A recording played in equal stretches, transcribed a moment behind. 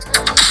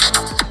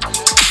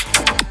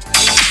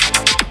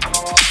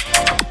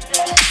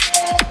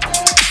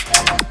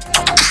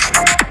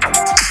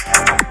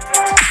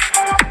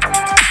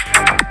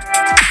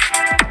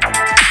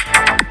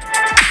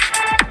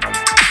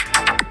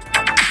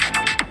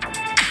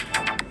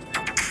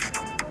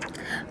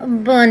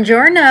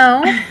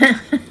Buongiorno.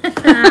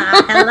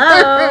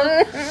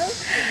 Hello.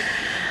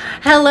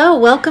 Hello,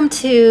 welcome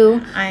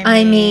to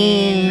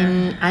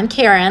I'm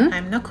Karen.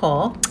 I'm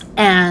Nicole.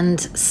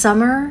 And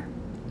summer's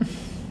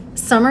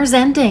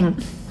ending.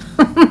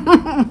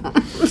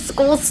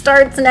 School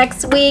starts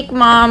next week,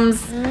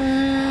 moms.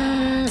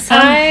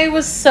 I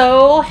was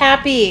so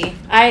happy.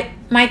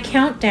 My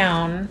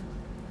countdown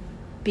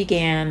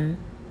began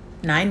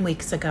 9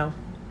 weeks ago.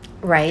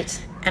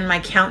 Right. And my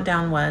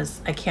countdown was,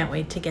 I can't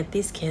wait to get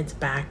these kids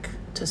back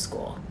to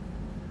school.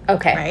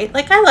 Okay. Right?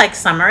 Like, I like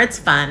summer. It's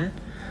fun.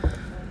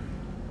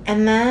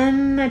 And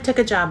then I took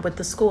a job with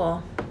the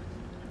school.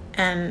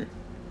 And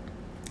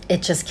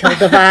it just killed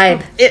the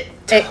vibe. It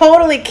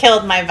totally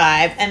killed my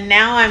vibe. And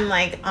now I'm,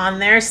 like, on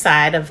their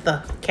side of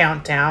the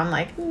countdown.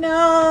 Like,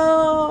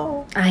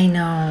 no. I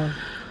know.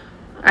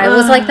 I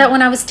was like that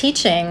when I was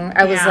teaching.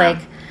 I was like,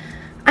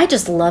 I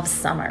just love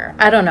summer.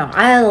 I don't know.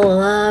 I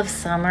love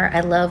summer. I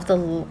love the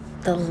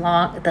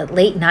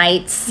late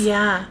nights.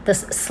 Yeah. The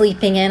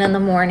sleeping in the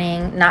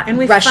morning, not rushing. And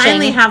we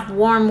finally have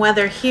warm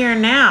weather here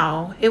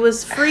now. It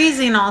was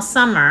freezing all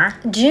summer.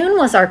 June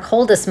was our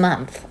coldest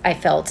month, I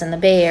felt, in the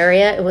Bay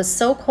Area. It was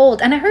so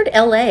cold. And I heard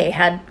LA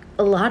had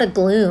a lot of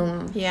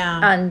gloom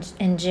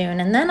in June.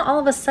 And then all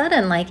of a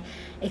sudden, like,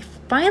 it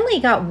finally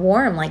got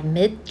warm, like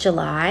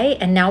mid-July,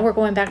 and now we're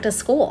going back to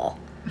school.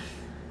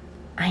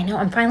 I know.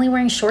 I'm finally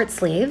wearing short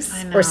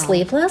sleeves or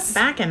sleeveless.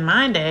 Back in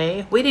my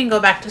day, we didn't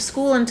go back to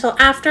school until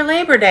after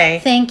Labor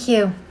Day. Thank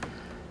you.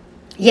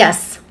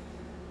 Yes.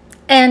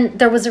 And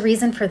there was a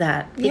reason for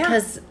that.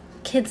 Because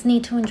kids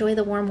need to enjoy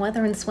the warm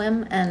weather and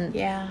swim and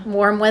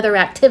warm weather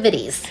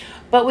activities.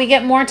 But we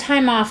get more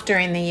time off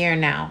during the year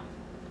now.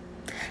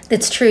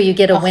 It's true. You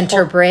get a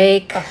winter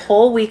break. A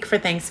whole week for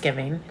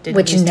Thanksgiving.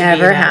 Which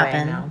never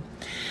happened.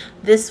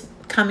 This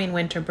coming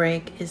winter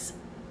break is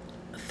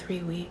 3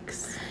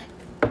 weeks.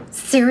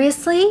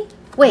 Seriously?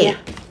 Wait,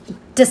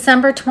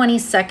 December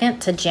 22nd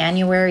to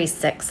January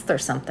 6th or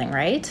something,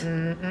 right?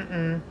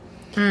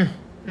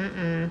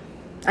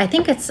 I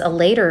think it's a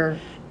later...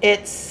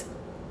 It's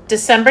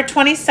December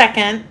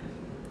 22nd,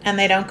 and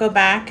they don't go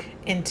back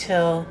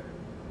until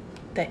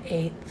the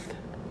 8th.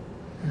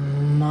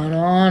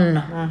 Manon.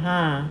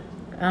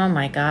 Oh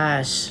my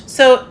gosh.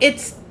 So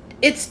it's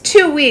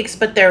 2 weeks,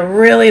 but they're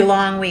really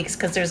long weeks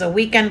because there's a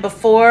weekend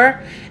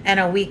before and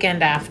a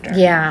weekend after.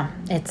 Yeah,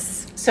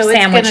 it's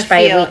sandwiched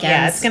by weekends.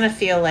 Yeah, it's going to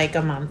feel like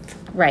a month.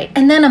 Right.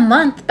 And then a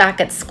month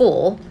back at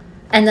school,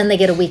 and then they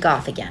get a week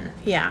off again.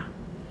 Yeah.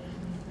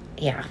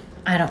 Yeah,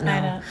 I don't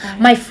know.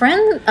 My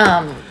friend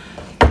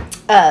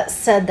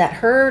said that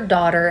her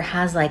daughter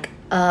has like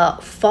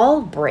a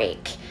fall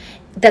break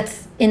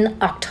that's in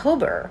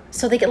October.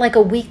 So they get like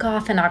a week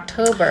off in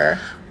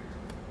October.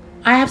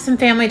 I have some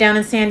family down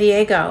in San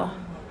Diego,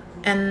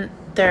 and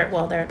they're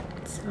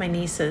my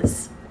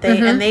nieces.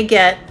 They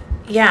get,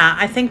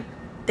 I think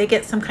they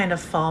get some kind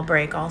of fall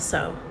break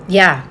also.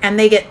 Yeah. And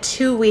they get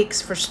 2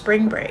 weeks for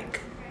spring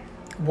break.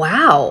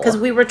 Wow. Because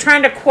we were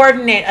trying to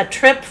coordinate a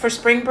trip for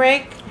spring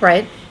break.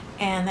 Right.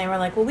 And they were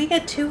like, well, we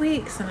get 2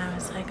 weeks. And I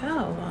was like,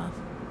 oh, well,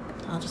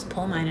 I'll just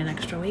pull mine an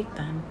extra week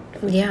then.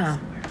 Yeah.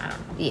 I don't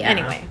know. Yeah.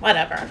 Anyway,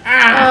 whatever.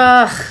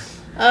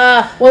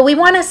 Well, we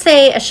want to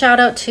say a shout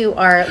out to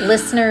our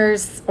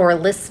listeners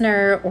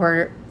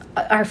or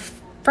our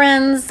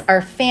friends,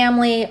 our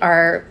family,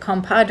 our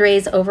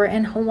compadres over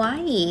in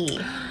Hawaii.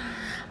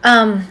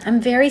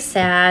 I'm very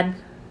sad.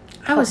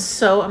 I was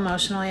so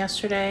emotional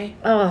yesterday.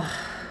 Oh,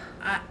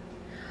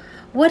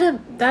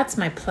 that's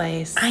my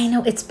place. I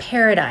know, it's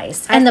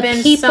paradise. I've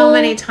been so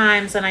many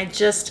times, and I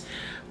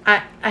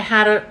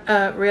had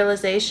a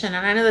realization,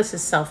 and I know this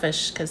is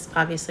selfish because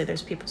obviously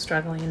there's people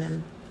struggling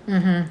and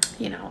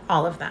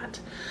all of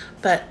that,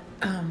 but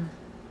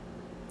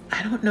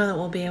I don't know that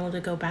we'll be able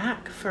to go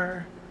back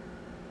for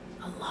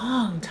a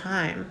long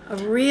time, a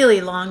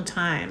really long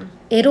time.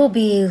 It'll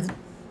be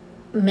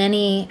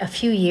a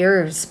few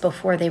years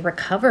before they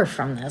recover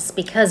from this,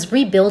 because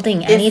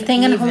rebuilding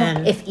anything in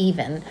Hawaii,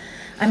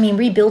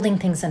 rebuilding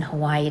things in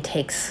Hawaii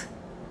takes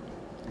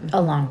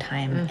a long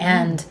time.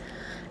 And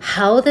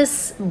how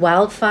this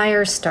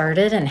wildfire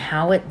started and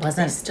how it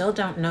wasn't... I still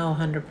don't know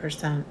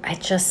 100%.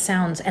 It just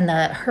sounds... And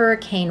the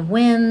hurricane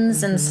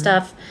winds and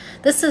stuff.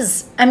 This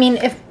is...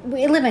 if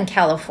we live in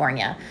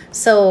California,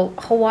 so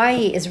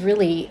Hawaii is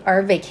really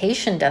our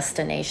vacation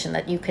destination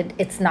that you could...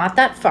 It's not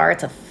that far.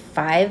 It's a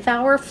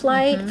 5-hour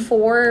flight,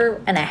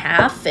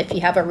 4.5 if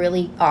you have a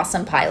really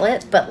awesome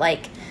pilot. But,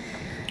 like,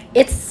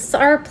 it's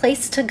our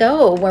place to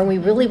go where we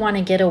really want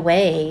to get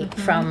away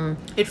from...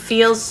 It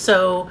feels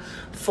so...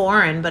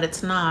 foreign, but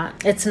it's not.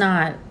 It's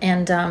not.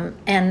 And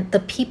the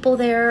people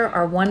there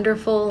are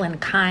wonderful and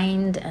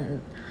kind,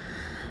 and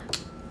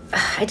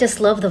I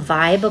just love the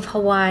vibe of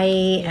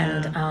Hawaii.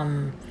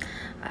 And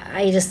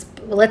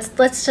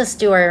let's just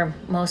do our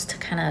most to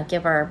kind of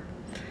give our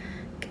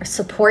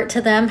support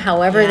to them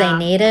however they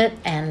need it.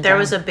 And there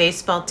was a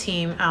baseball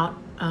team out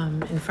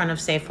in front of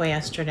Safeway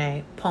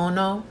yesterday.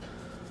 Pono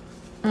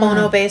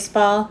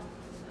baseball.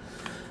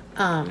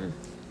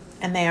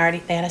 and they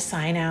had a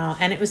sign out,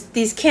 and it was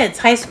these kids,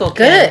 high school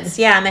Good. kids.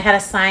 Yeah, and they had a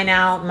sign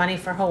out, money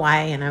for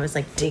Hawaii, and I was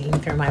like digging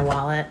through my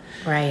wallet.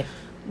 Right.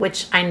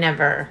 Which I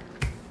never,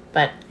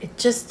 but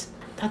it's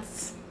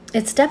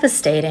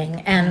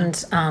devastating. And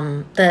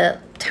the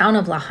town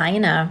of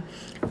Lahaina,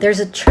 there's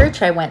a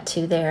church I went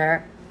to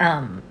there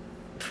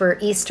for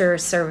Easter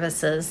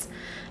services.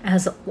 It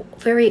has a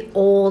very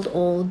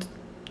old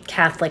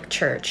Catholic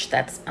church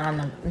that's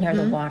near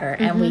the water,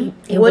 and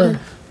wood.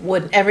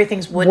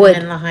 Everything's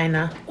wooden in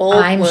Lahaina. Old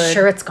I'm wood.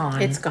 sure it's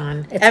gone. It's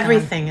gone. It's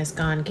Everything is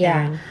gone,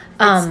 Karen.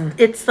 Yeah.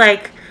 It's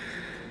like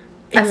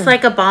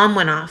a bomb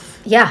went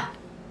off. Yeah.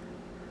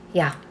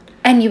 Yeah.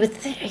 And you would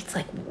think it's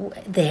like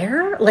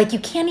there, like you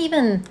can't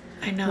even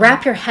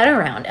wrap your head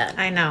around it.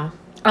 I know.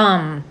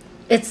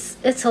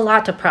 It's a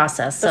lot to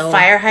process. The so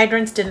fire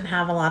hydrants didn't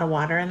have a lot of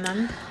water in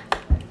them.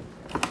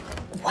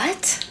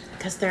 What?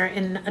 Because they're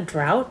in a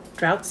drought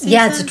season.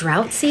 Yeah, it's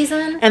drought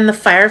season. And the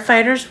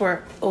firefighters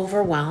were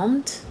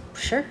overwhelmed.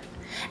 Sure.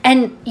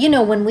 And, you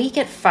know, when we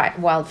get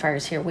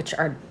wildfires here, which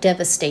are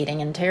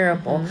devastating and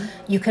terrible,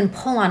 you can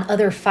pull on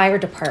other fire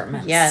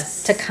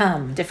departments to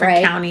come.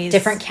 Different counties.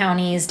 Different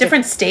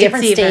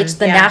states.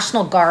 The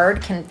National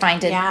Guard can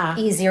find it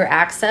easier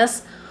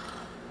access.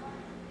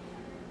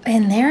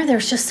 And they're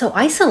just so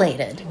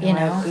isolated, you know.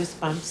 I have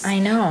goosebumps. I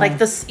know. Like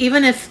this,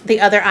 even if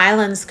the other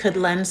islands could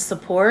lend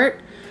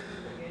support,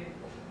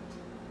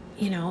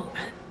 you know,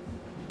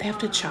 they have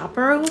to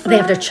chopper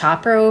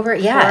over.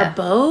 Yeah. Or a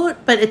boat,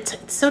 but it's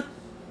so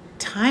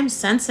time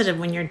sensitive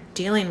when you're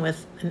dealing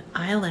with an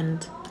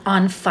island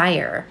on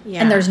fire.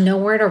 Yeah. And there's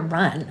nowhere to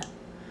run.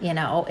 You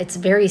know, it's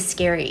very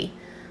scary.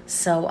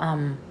 So,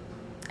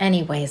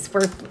 anyways,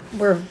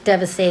 we're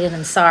devastated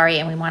and sorry,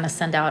 and we want to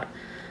send out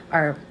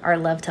our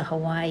love to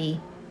Hawaii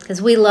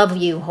because we love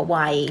you,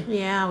 Hawaii.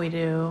 Yeah, we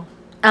do.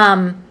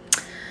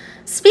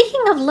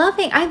 Speaking of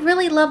loving, I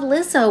really love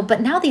Lizzo,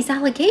 but now these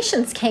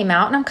allegations came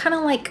out, and I'm kind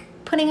of like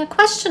putting a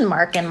question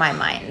mark in my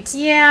mind.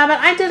 Yeah, but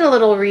I did a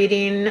little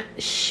reading.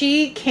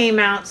 She came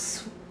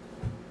out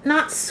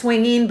not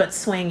swinging, but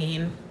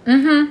swinging.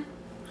 Mm-hmm.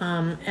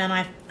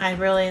 And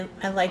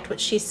I liked what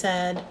she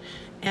said,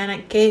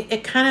 and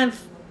it kind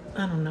of,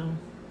 I don't know.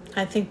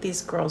 I think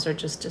these girls are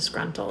just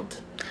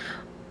disgruntled.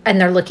 And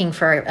they're looking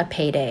for a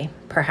payday,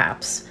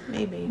 perhaps.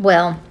 Maybe.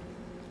 Well,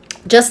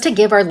 just to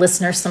give our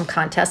listeners some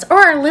context, or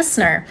our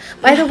listener,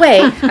 by the way,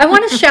 I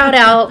want to shout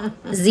out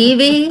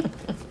ZV,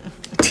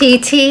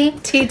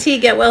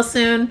 TT, get well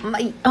soon.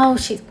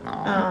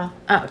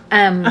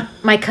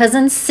 My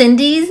cousins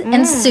Cindy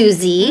and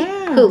Susie,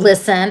 who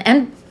listen,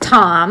 and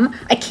Tom.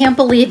 I can't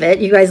believe it.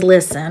 You guys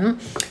listen.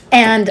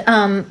 And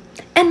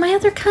my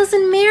other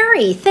cousin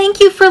Mary. Thank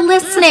you for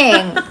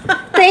listening.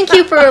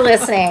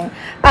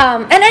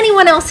 And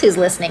anyone else who's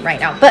listening right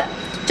now. But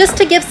just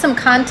to give some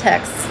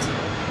context,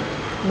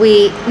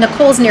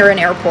 Nicole's near an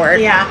airport.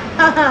 Yeah.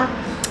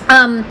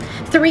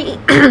 Three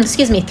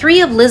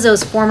of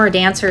Lizzo's former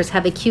dancers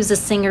have accused the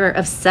singer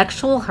of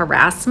sexual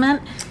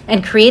harassment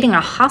and creating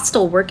a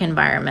hostile work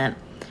environment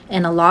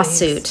in a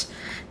lawsuit. Please.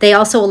 They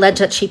also allege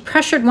that she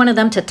pressured one of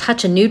them to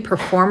touch a nude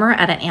performer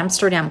at an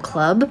Amsterdam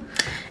club.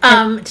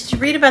 Did you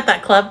read about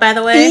that club, by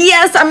the way?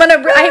 Yes, I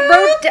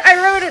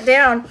wrote it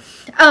down.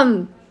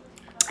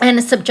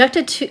 And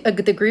subjected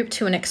the group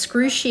to an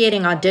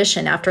excruciating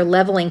audition after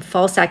leveling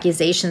false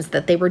accusations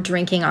that they were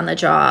drinking on the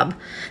job.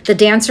 The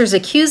dancers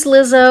accused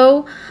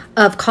Lizzo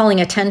of calling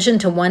attention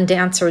to one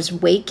dancer's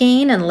weight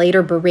gain and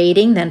later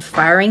berating, then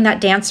firing that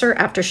dancer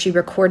after she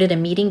recorded a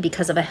meeting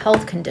because of a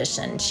health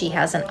condition. She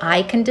has an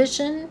eye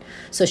condition,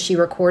 so she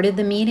recorded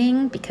the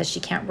meeting because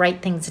she can't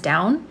write things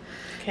down.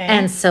 Okay.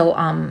 And so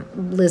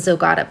Lizzo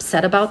got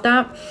upset about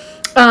that.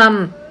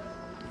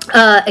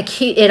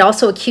 It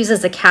also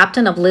accuses the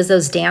captain of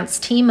Lizzo's dance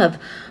team of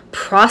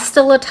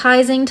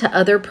proselytizing to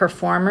other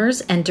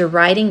performers and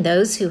deriding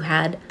those who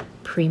had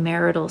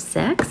premarital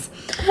sex.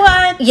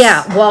 What?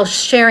 Yeah, while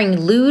sharing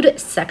lewd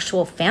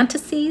sexual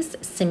fantasies,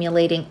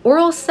 simulating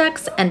oral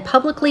sex, and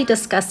publicly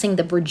discussing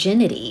the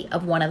virginity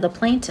of one of the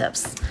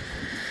plaintiffs.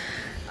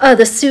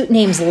 The suit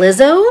names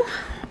Lizzo.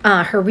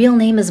 Her real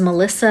name is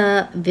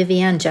Melissa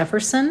Vivian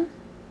Jefferson.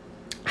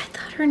 I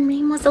thought her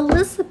name was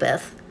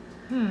Elizabeth.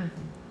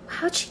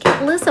 How'd she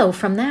get Lizzo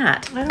from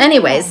that?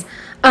 Anyways,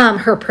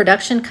 her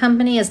production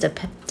company is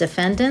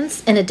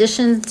defendants. In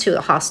addition to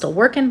a hostile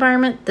work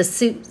environment, the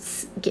suit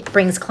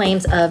brings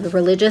claims of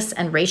religious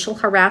and racial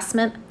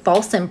harassment,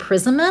 false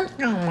imprisonment.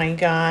 Oh my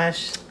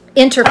gosh.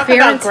 Interference.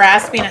 Talk about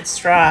grasping at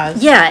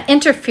straws. Yeah,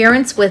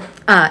 interference with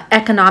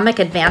economic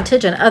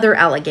advantage and other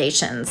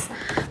allegations.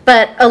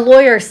 But a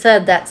lawyer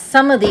said that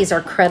some of these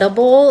are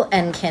credible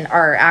and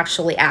are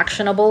actually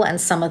actionable, and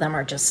some of them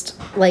are just,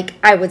 like,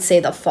 I would say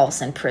the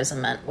false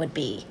imprisonment would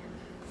be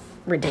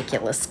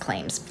ridiculous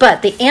claims.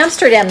 But the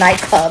Amsterdam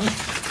nightclub,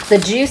 the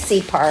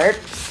juicy part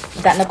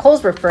that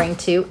Nicole's referring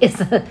to,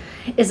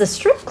 is a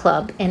strip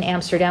club in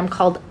Amsterdam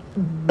called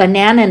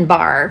Bananen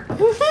Bar.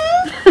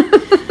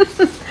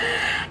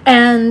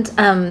 And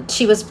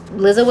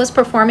Lizzo was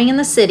performing in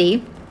the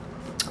city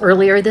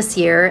earlier this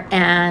year,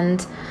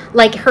 and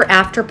like her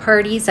after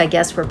parties, I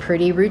guess, were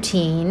pretty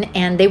routine,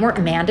 and they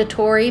weren't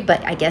mandatory,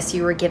 but I guess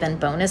you were given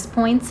bonus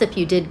points if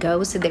you did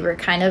go. So they were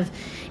kind of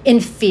in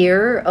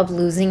fear of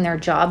losing their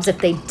jobs if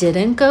they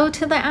didn't go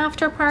to the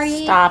after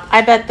party. Stop.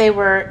 I bet they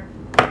were.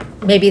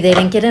 Maybe they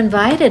didn't get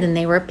invited and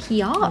they were pissed.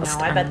 No,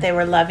 I bet they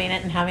were loving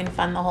it and having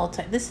fun the whole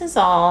time. This is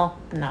all,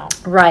 no.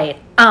 Right.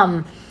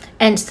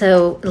 And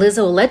so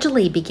Lizzo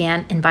allegedly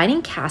began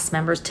inviting cast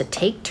members to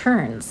take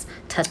turns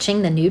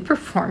touching the nude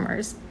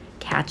performers,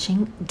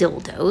 catching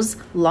dildos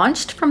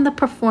launched from the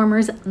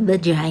performers'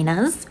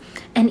 vaginas,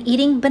 and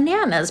eating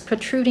bananas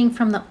protruding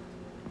from the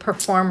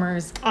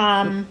performers'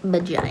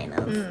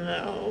 vaginas.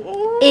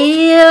 No.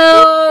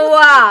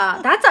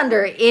 Ew! That's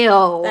under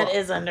ew. That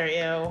is under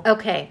ew.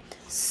 Okay.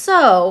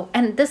 So,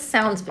 and this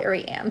sounds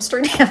very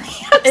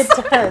Amsterdam-y. It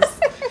does.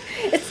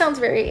 It sounds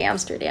very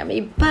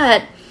Amsterdam-y,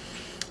 but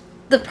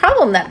the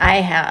problem that I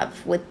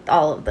have with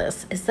all of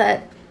this is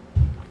that,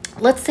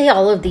 let's say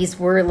all of these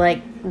were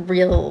like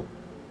real,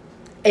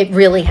 it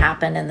really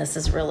happened and this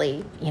is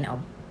really,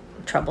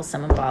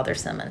 troublesome and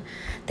bothersome. And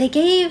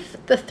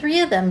the three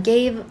of them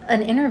gave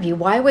an interview.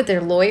 Why would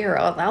their lawyer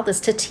allow this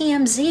to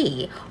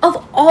TMZ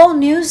of all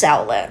news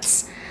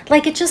outlets?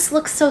 Like, it just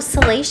looks so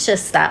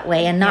salacious that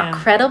way and not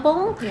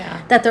credible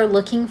that they're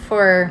looking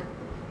for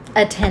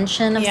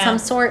attention of some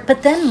sort.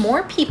 But then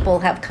more people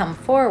have come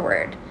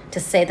forward to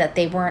say that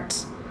they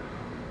weren't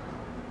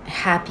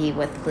happy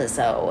with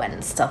Lizzo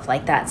and stuff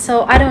like that.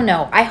 So I don't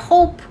know. I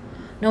hope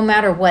no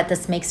matter what,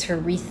 this makes her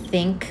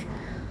rethink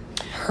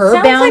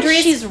her boundaries.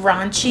 Like she's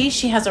raunchy.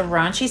 She has a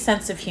raunchy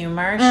sense of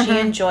humor. She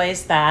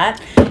enjoys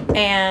that.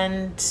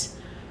 And,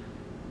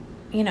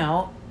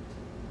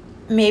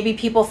 maybe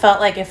people felt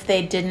like if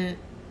they didn't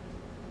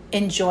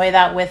enjoy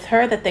that with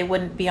her, that they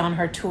wouldn't be on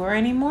her tour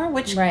anymore,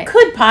 which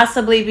could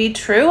possibly be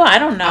true. I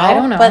don't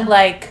know.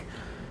 But,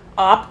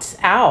 opt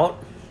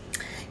out.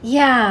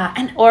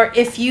 Yeah. Or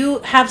if you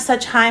have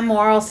such high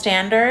moral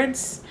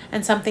standards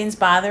and something's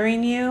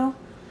bothering you,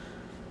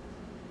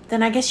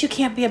 then I guess you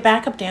can't be a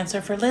backup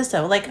dancer for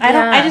Lizzo.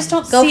 I just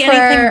don't see anything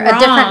wrong. Go for a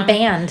different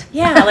band.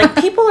 Yeah,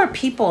 people are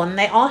people and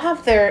they all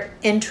have their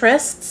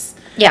interests.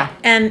 Yeah.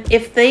 And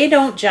if they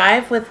don't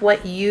jive with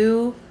what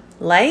you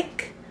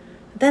like,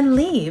 then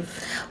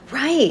leave.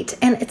 Right.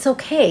 And it's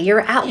okay.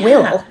 You're at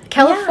will.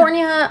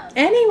 California,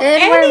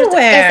 anywhere is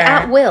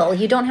at will.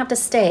 You don't have to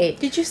stay.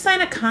 Did you sign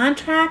a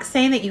contract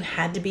saying that you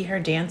had to be her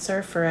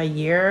dancer for a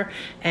year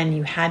and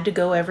you had to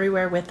go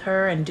everywhere with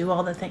her and do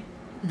all the things?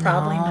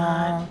 Probably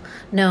not.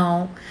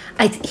 No.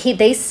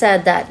 They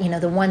said that,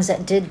 the ones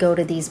that did go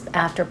to these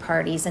after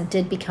parties and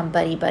did become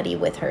buddy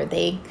with her,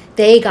 they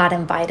got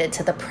invited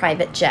to the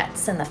private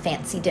jets and the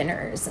fancy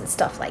dinners and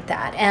stuff like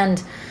that.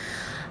 And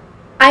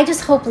I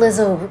just hope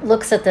Lizzo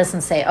looks at this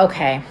and say,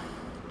 okay,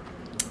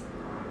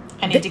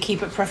 I need to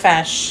keep it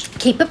profesh.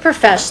 Keep it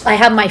profesh. I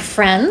have my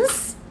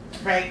friends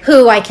right,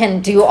 who I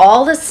can do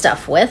all this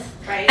stuff with.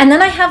 Right. And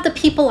then I have the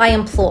people I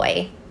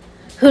employ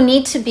who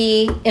need to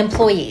be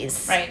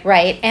employees.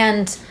 Right.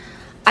 And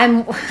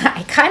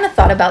I kind of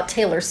thought about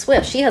Taylor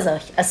Swift. She has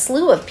a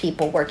slew of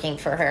people working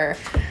for her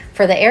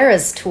for the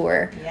Eras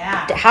tour.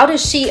 Yeah. How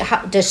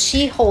does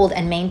she hold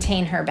and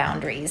maintain her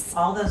boundaries?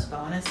 All those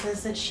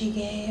bonuses that she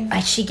gave.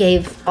 She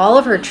gave all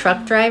of her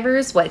truck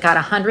drivers got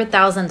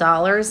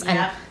 $100,000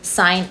 and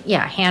signed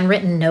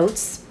handwritten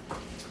notes.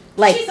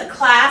 She's a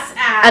class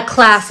act. A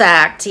class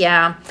act,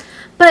 yeah.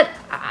 But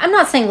I'm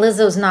not saying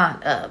Lizzo's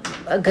not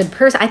a good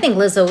person. I think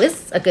Lizzo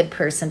is a good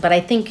person, but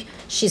I think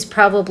she's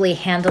probably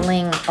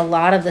handling a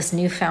lot of this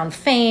newfound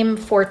fame,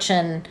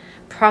 fortune,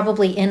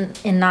 probably in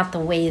not the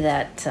way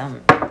that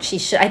she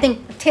should. I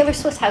think Taylor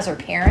Swift has her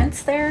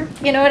parents there,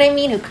 you know what I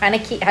mean, who kind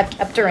of have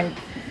kept her in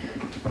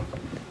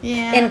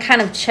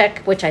kind of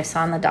check, which I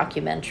saw in the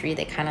documentary.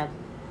 They kind of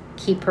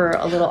keep her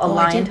a little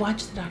aligned. I did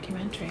watch the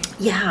documentary.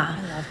 Yeah.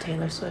 I love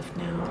Taylor Swift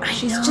now.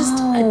 She's just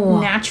a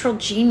natural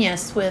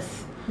genius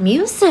with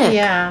music.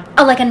 Yeah.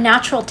 Oh, like a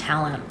natural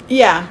talent.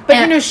 Yeah.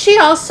 But, she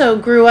also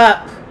grew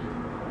up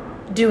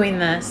doing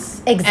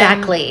this.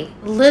 Exactly.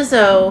 And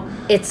Lizzo.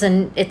 It's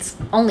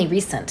only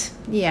recent.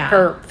 Yeah.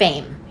 Her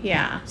fame.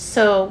 Yeah.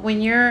 So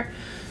when you're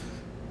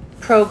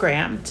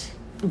programmed.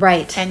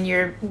 Right. And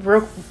you're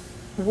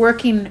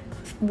working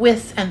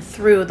with and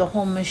through the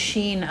whole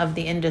machine of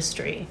the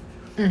industry.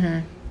 Mm-hmm.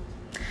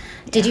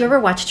 Did you ever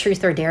watch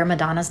Truth or Dare,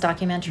 Madonna's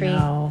documentary?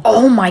 No.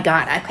 Oh, my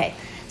God. Okay.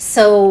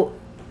 So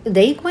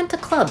they went to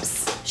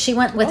clubs. She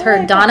went with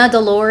her Donna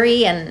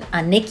DeLore and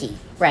Nikki,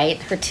 right?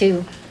 Her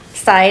two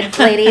side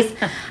ladies.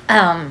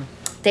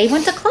 They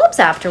went to clubs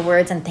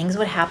afterwards, and things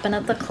would happen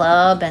at the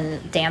club,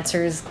 and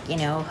dancers,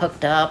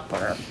 hooked up,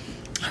 or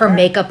her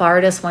makeup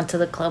artist went to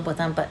the club with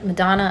them. But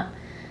Madonna,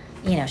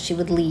 she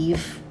would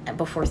leave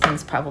before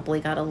things probably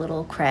got a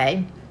little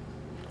cray.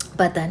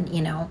 But then,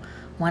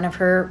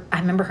 I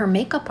remember her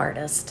makeup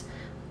artist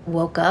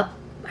woke up,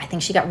 I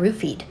think she got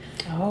roofied.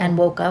 And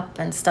woke up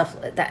and stuff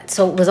like that.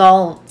 So it was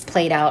all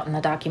played out in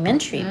the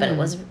documentary, but it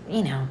was,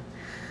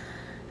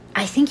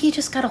 I think you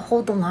just got to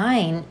hold the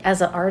line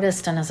as an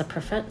artist and as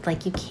a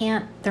like you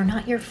can't, they're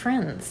not your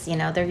friends, you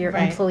know, they're your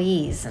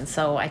employees. And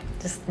so I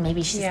just,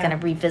 maybe she's going to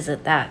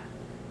revisit that.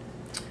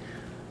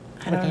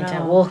 I don't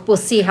know. We'll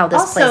see how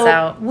this plays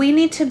out. Also, we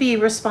need to be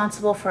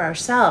responsible for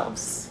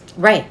ourselves.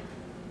 Right.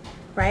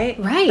 Right?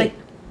 Right. Like,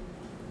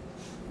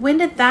 when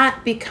did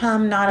that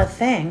become not a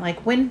thing? Like,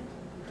 when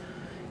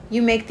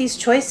you make these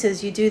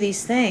choices, you do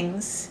these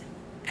things,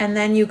 and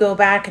then you go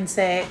back and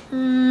say,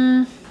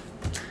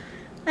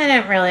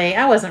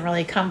 I wasn't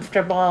really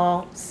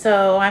comfortable,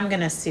 so I'm going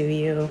to sue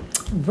you.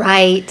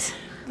 Right.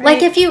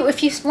 Like if you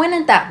went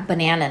at that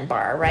banana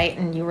bar, right,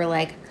 and you were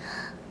like,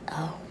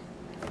 oh,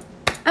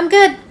 I'm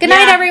good. Good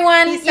night,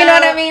 everyone. You know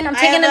what I mean? I'm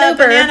taking an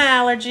Uber. Banana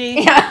allergy.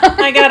 Yeah.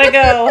 I got to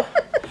go.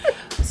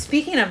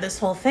 Speaking of this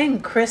whole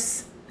thing,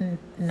 Chris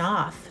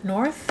Noth,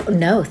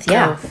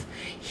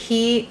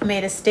 he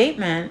made a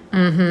statement.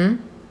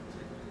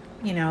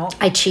 You know,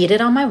 I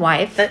cheated on my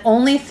wife. The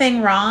only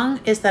thing wrong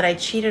is that I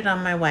cheated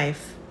on my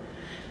wife.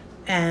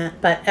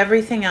 But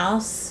everything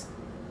else,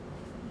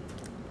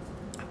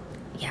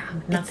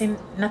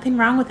 nothing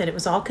wrong with it. It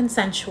was all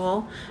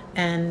consensual,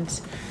 and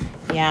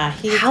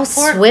how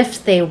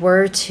swift they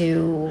were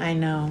to. I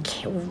know.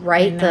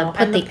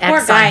 Put the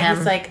X guy, on him.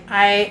 He's like,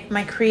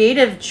 my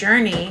creative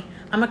journey.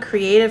 I'm a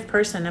creative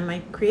person, and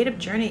my creative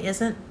journey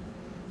isn't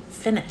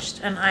finished,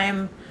 and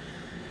I'm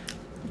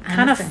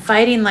kind of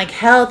fighting like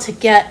hell to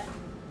get,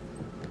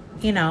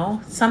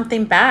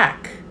 something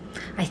back.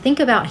 I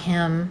think about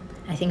him.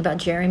 I think about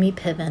Jeremy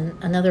Piven,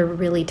 another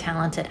really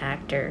talented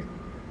actor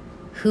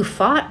who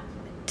fought.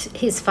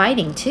 He's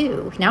fighting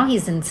too. Now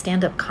he's in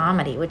stand-up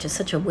comedy, which is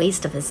such a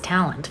waste of his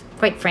talent,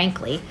 quite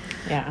frankly.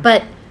 Yeah.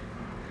 But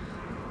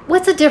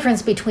what's the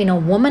difference between a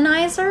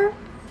womanizer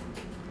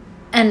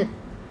and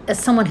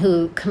someone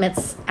who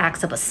commits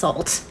acts of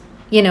assault?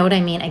 You know what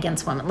I mean,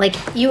 against women. Like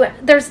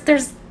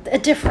there's a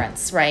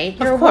difference, right?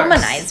 You're a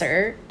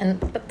womanizer,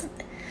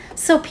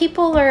 so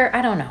people are.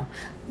 I don't know.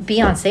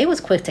 Beyonce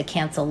was quick to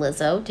cancel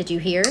Lizzo. Did you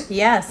hear?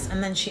 Yes,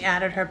 and then she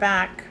added her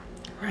back.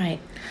 Right.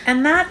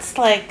 And that's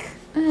like...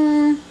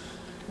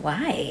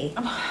 why?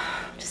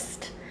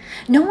 Just...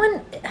 No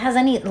one has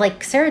any...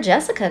 Like, Sarah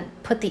Jessica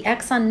put the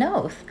X on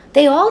Noth.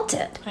 They all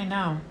did. I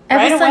know.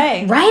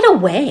 Right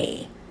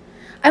away.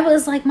 I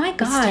was like, my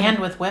God. Stand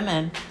with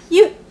women.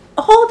 You...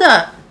 Hold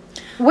up.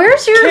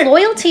 Where's your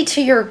loyalty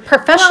to your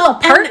professional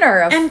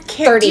partner of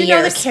 30 years? Do you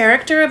know the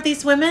character of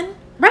these women?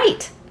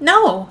 Right.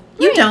 No,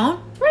 you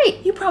don't. Right.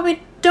 You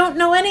probably don't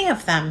know any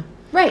of them.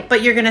 Right.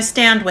 But you're going to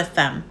stand with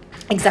them.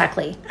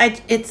 Exactly.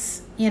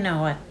 It's, you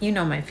know what? You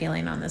know my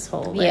feeling on this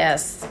whole...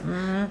 Yes.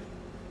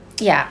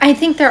 Yeah. I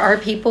think there are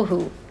people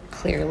who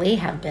clearly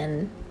have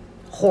been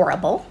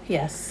horrible.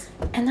 Yes.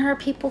 And there are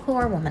people who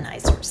are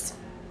womanizers.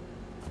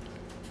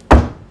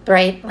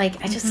 Right?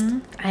 Like,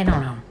 I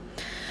don't know.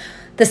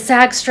 The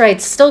SAG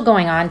strike's still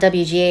going on.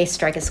 WGA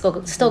strike is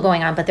still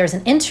going on, but there's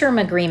an interim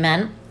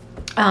agreement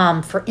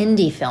for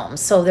indie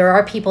films. So there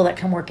are people that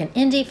can work in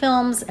indie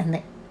films,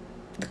 and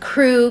the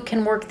crew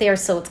can work there.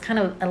 So it's kind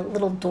of a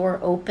little door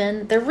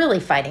open. They're really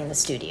fighting the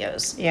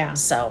studios. Yeah.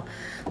 So,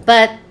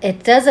 but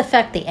it does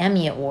affect the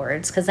Emmy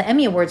Awards, because the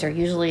Emmy Awards are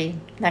usually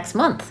next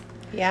month.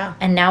 Yeah.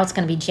 And now it's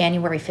going to be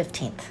January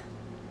 15th.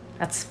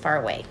 That's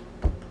far away.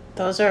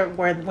 Those are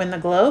when the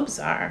Globes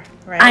are,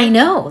 right? I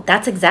know.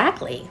 That's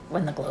exactly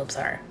when the Globes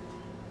are.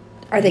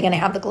 Are they going to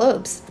have the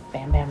Globes?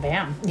 Bam, bam,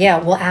 bam. Yeah,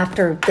 well,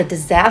 after the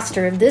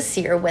disaster of this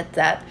year with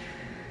that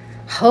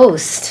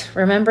host.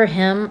 Remember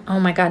him? Oh,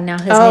 my God, now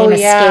his name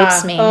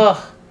escapes me.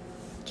 Oh,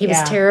 he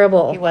was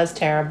terrible. He was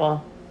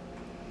terrible.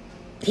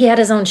 He had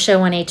his own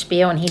show on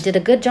HBO, and he did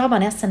a good job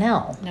on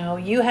SNL. No,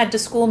 you had to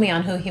school me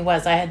on who he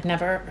was. I had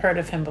never heard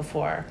of him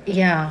before.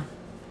 Yeah.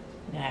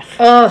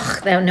 Ugh.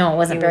 Ugh, no, it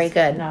wasn't very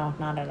good. No,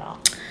 not at all.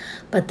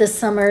 But this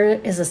summer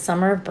is a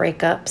summer of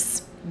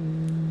breakups.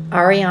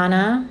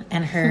 Ariana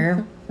and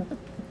her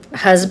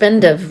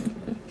husband of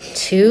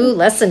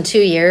less than 2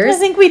 years. I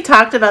think we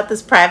talked about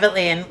this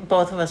privately, and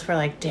both of us were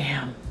like,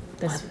 damn,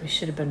 we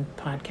should have been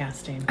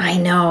podcasting. I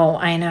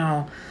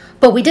know.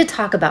 But we did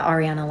talk about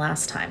Ariana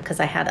last time, because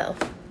I had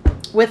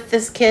with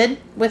this kid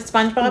with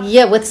SpongeBob?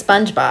 Yeah, with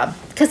SpongeBob.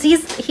 Because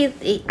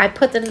I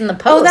put it in the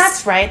post. Oh,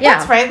 that's right. Yeah.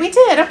 That's right. We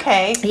did.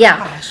 Okay. Yeah.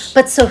 Gosh.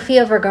 But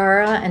Sofia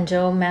Vergara and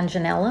Joe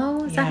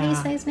Manganiello, is that how you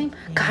say his name?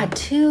 Yeah. God,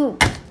 two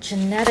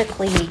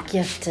genetically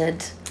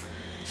gifted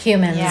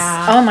humans.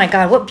 Yeah. Oh my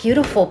God, what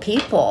beautiful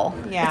people.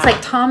 Yeah. It's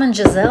like Tom and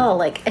Giselle.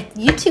 Like, if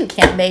you two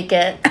can't make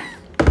it,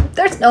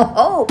 there's no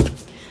hope.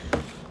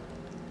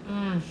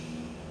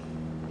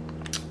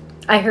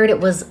 I heard it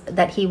was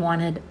that he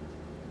wanted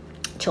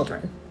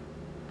children.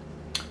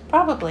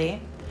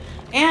 Probably.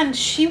 And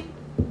she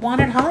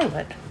wanted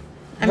Hollywood.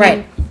 I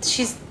mean,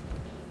 she's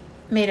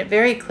made it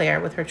very clear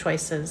with her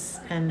choices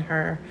and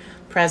her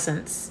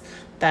presence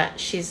that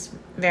she's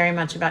very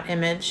much about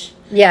image.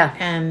 Yeah.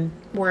 And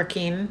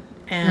working.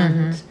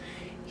 And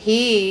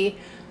he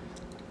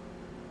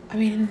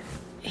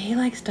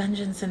likes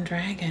Dungeons and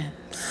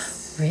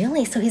Dragons.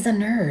 Really? So he's a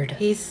nerd.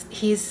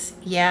 He's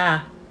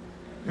yeah.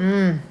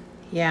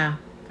 Yeah.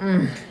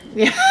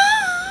 Yeah.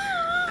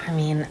 I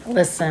mean,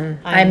 listen,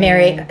 I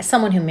married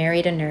someone who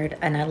married a nerd,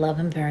 and I love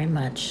him very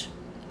much.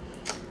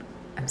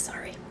 I'm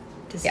sorry.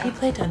 Does he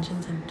play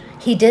Dungeons and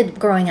He did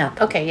growing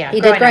up. Okay, yeah.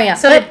 He did growing up.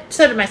 So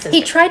did my sister.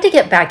 He tried to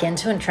get back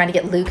into it and trying to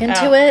get Luke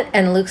into it,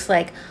 and Luke's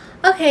like,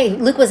 okay,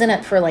 Luke was in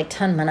it for like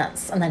 10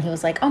 minutes, and then he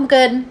was like, I'm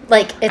good.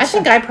 Like, I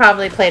think I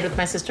probably played with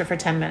my sister for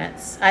 10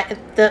 minutes.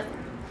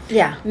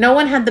 No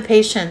one had the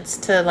patience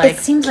to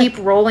like keep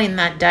rolling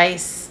that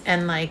dice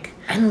and like.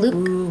 And Luke,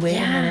 ooh, wait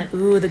a minute.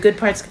 Ooh, the good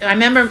parts. I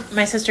remember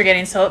my sister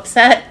getting so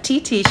upset.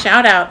 TT,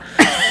 shout out,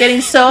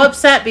 getting so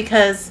upset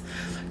because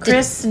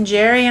Chris and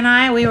Jerry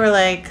and we were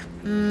like,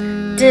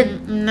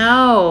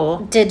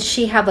 no. Did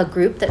she have a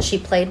group that she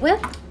played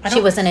with?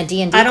 She was in a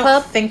D&D club? I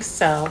don't think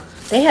so.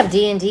 They have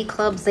D&D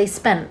clubs. They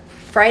spent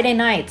Friday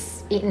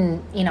nights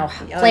eating,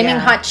 flaming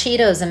hot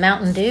Cheetos and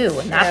Mountain Dew,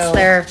 and that's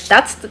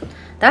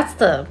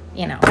the.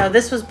 No,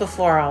 this was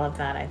before all of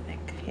that, I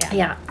think. Yeah.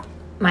 Yeah.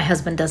 My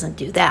husband doesn't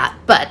do that,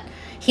 but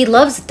he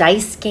loves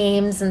dice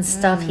games and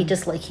stuff. He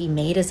just he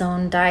made his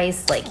own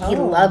dice. He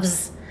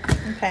loves,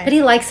 but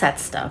he likes that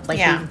stuff.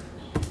 I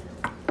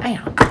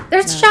know.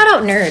 There's shout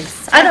out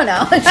nerds. I don't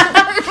know.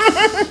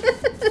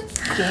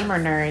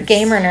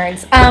 Gamer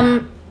nerds.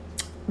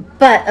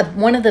 But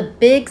one of the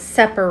big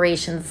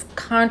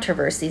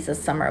controversies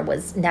this summer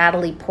was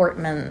Natalie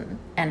Portman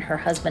and her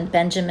husband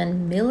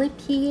Benjamin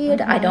Millepied.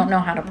 I don't know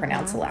how to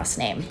pronounce the last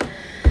name.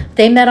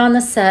 They met on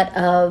the set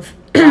of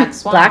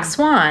Black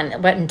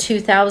Swan, but in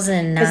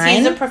 2009. Because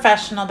he's a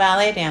professional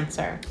ballet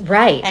dancer.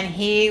 Right. And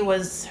he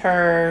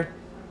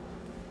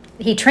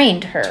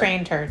trained her.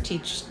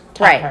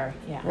 Taught her.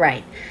 Yeah.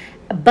 Right.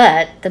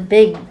 But the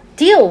big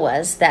deal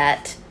was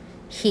that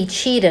he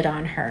cheated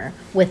on her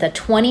with a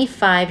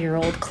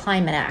 25-year-old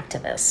climate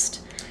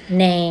activist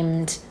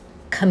named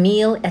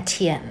Camille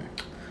Etienne.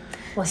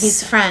 Well,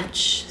 he's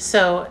French,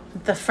 so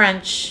the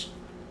French...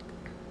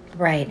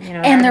 Right.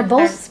 And they're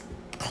both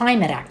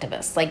climate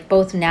activists,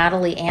 both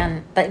Natalie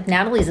and...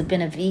 Natalie's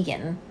been a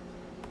vegan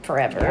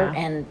forever,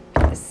 and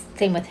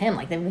same with him.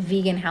 They have a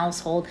vegan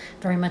household,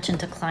 very much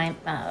into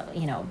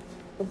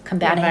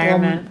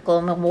combating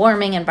global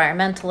warming,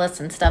 environmentalists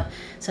and stuff.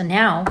 So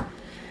now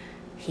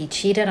he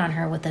cheated on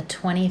her with a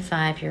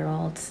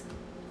 25-year-old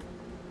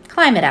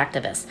climate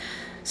activist.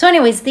 So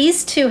anyways,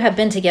 these two have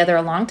been together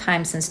a long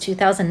time, since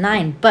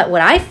 2009. But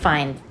what I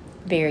find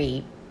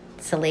very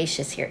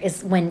salacious here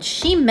is when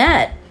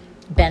Natalie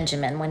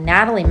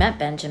met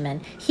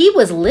Benjamin, he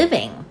was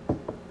living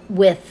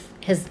with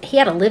he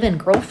had a live-in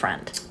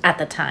girlfriend at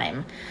the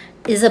time,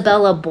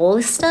 Isabella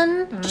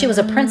Boylston. She was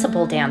a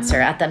principal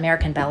dancer at the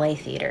American Ballet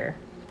Theater,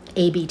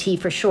 ABT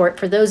for short.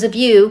 For those of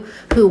you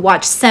who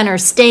watch Center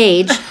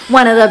Stage,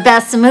 one of the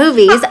best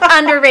movies,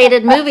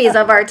 underrated movies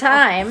of our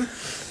time.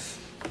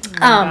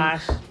 So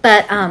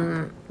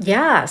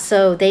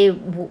so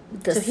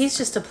he's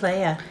just a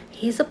player.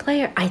 He's a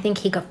player. I think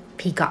he got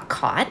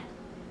caught,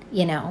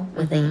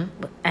 with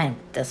and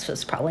this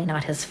was probably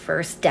not his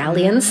first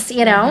dalliance,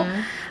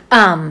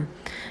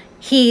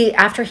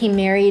 After he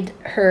married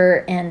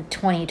her in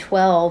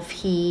 2012,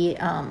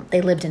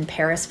 they lived in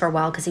Paris for a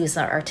while because he was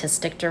the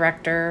artistic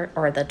director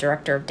or the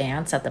director of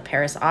dance at the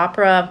Paris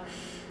Opera,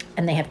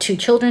 and they have 2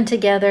 children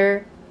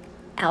together.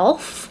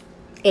 Alf,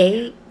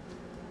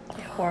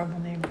 horrible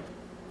name.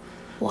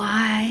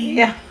 Why?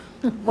 Yeah.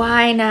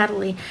 Why,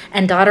 Natalie?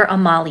 And daughter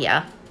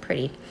Amalia,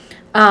 pretty.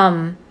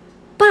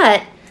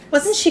 But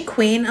wasn't she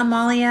Queen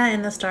Amalia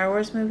in the Star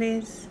Wars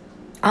movies?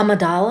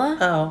 Amidala?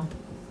 Oh.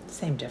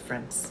 Same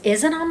difference.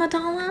 Is it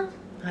Amidala?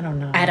 I don't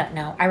know. I don't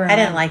know. I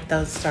didn't like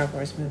those Star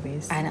Wars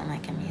movies. I didn't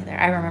like them either.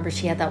 I remember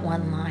she had that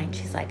one line.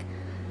 She's like,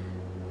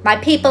 "My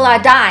people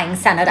are dying,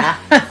 Senator.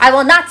 I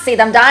will not see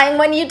them dying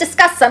when you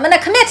discuss them in a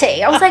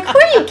committee." I was like, who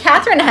are you,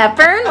 Katharine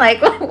Hepburn?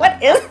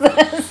 What is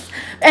this?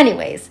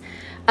 Anyways,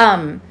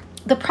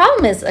 the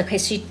problem is,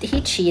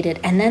 he cheated,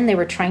 and then they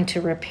were trying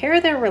to repair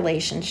their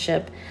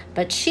relationship,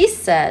 but she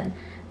said,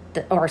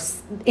 or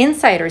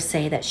insiders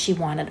say that she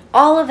wanted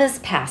all of his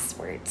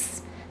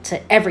passwords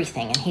to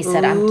everything, and he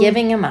said, I'm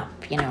giving him up,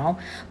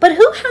 But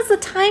who has the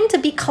time to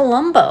be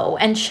Columbo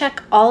and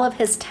check all of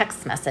his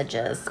text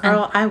messages?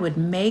 Girl, I would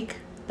make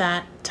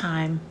that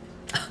time.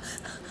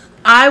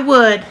 I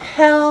would.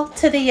 Hell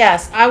to the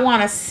yes. I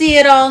want to see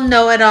it all,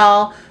 know it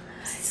all,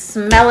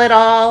 smell it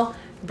all,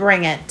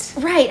 bring it.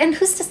 Right, and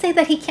who's to say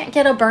that he can't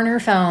get a burner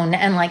phone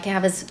and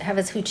have his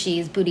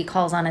hoochie's booty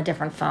calls on a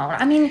different phone?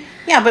 I mean...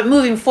 Yeah, but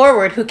moving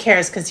forward, who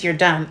cares because you're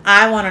done?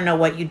 I want to know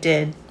what you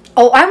did.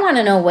 Oh, I want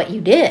to know what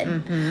you did.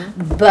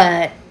 Mm-hmm.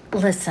 But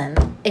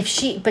listen,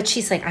 she's like,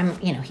 he's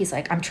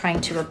like, I'm trying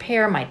to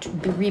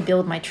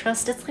rebuild my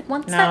trust. It's like,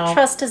 once that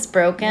trust is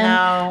broken,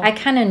 I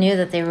kind of knew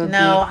that they would be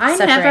I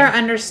separated. never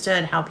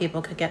understood how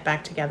people could get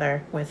back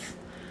together with,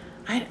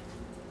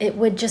 it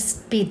would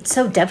just be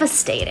so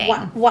devastating.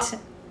 What?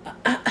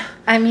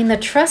 I mean, the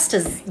trust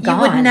is gone.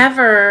 You would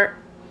never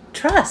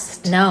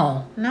trust.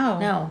 No.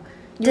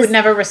 You would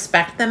never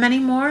respect them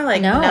anymore?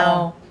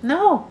 No.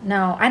 No.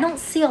 No, I don't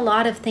see a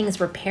lot of things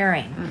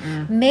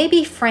repairing.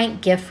 Maybe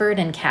Frank Gifford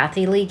and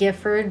Kathy Lee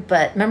Gifford,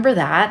 but remember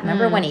that?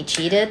 Remember when he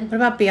cheated? What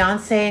about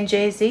Beyonce and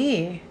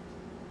Jay-Z?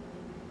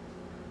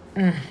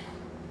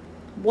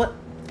 What?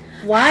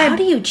 Why? How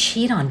do you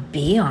cheat on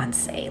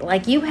Beyonce?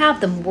 Like, you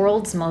have the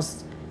world's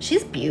most...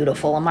 She's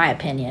beautiful, in my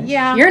opinion.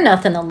 Yeah. You're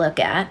nothing to look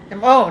at.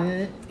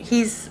 Oh,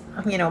 he's,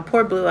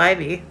 poor Blue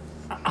Ivy.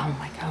 Oh,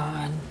 my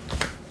God.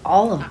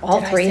 All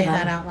Did three I say of them.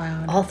 that out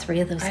loud? All three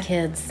of those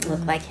kids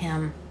look like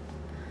him.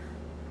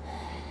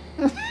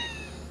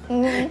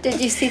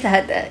 Did you see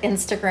that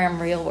Instagram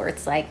reel where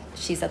it's like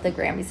she's at the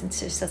Grammys and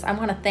she says, "I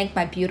want to thank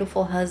my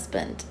beautiful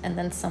husband," and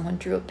then someone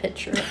drew a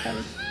picture of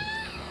him.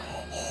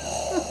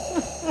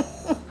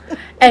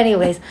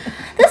 Anyways,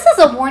 this is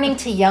a warning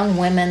to young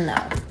women,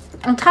 though.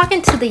 I'm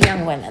talking to the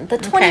young women. The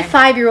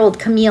 25-year-old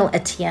Camille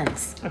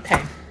Etienne's.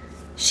 Okay.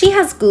 She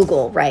has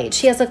Google, right?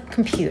 She has a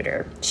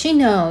computer. She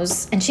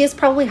knows, and she has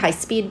probably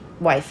high-speed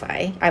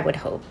Wi-Fi, I would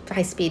hope.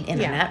 High-speed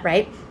internet,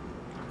 right?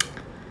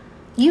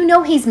 You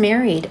know he's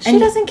married. She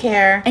doesn't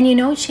care. And you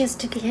know she has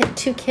two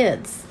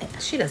kids.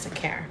 She doesn't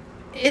care.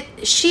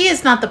 She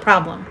is not the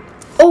problem.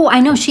 Oh, I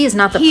know she is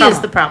not the problem. He is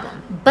the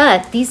problem.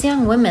 But these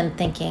young women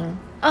thinking,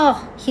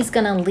 oh, he's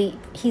gonna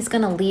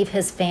leave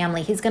his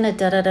family. He's gonna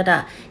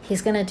da-da-da-da.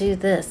 He's gonna do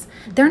this.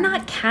 They're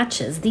not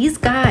catches. These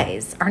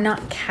guys are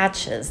not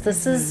catches.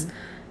 This is...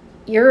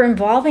 You're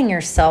involving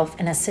yourself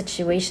in a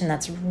situation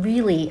that's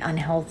really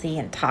unhealthy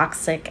and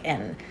toxic,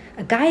 and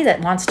a guy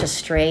that wants to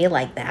stray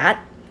like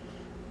that,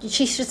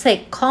 she should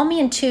say, call me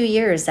in 2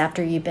 years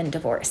after you've been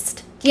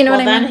divorced. You know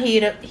what I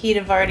mean? Then he'd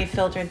have already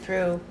filtered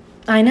through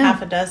I know.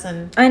 half a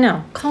dozen. I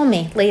know. Call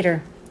me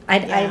later.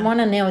 I want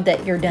to know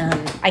that you're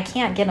done. I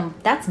can't get them.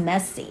 That's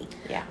messy.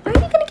 Yeah. Why are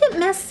you going to get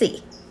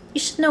messy? You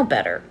should know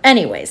better.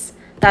 Anyways,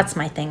 that's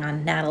my thing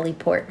on Natalie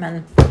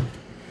Portman.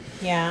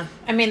 Yeah.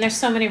 I mean, there's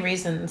so many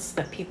reasons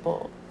that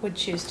people would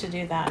choose to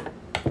do that.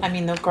 I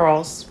mean, the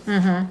girls.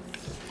 Mm-hmm.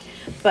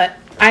 But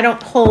I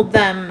don't hold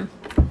them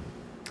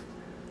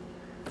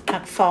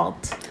at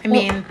fault. I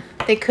mean,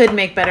 they could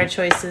make better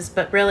choices,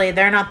 but really,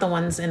 they're not the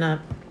ones in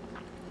a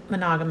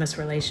monogamous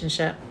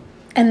relationship.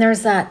 And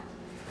there's that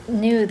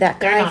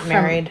guy not from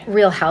married.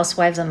 Real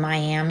Housewives of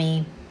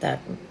Miami, that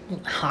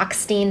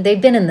Hochstein.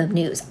 They've been in the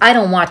news. I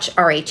don't watch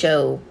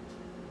RHOM,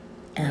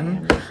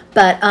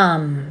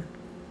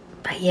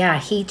 but yeah,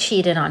 he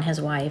cheated on his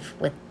wife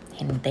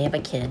and they have a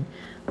kid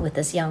with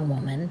this young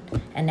woman,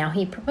 and now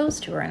he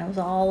proposed to her, and it was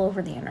all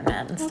over the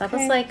internet and stuff.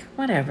 It's like,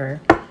 whatever.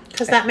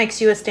 Because that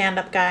makes you a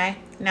stand-up guy.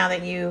 Now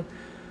that you,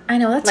 I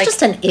know that's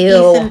just an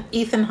ew.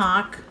 Ethan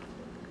Hawke.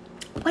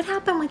 What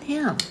happened with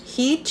him?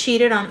 He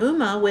cheated on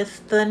Uma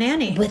with the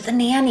nanny. With the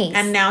nannies.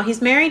 And now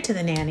he's married to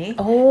the nanny.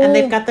 Oh. And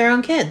they've got their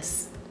own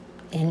kids.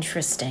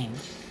 Interesting.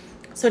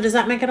 So does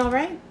that make it all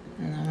right?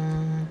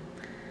 No.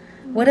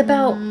 What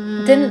about,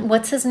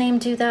 what's his name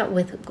do that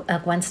with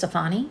Gwen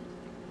Stefani?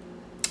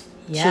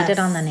 Yes. Cheated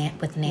on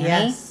with nanny?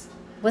 Yes.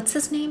 What's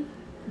his name?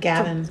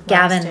 Gavin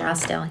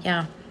Rossdale,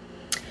 yeah.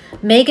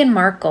 Meghan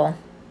Markle,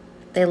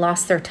 they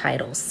lost their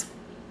titles.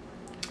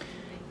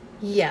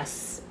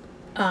 Yes.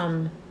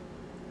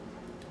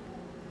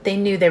 They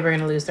knew they were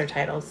going to lose their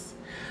titles.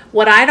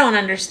 What I don't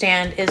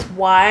understand is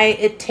why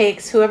it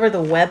takes whoever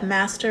the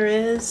webmaster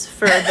is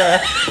for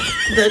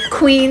the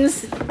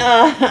Queen's,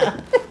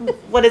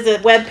 what is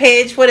it,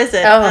 webpage? What is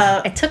it?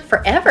 Oh, it took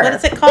forever. What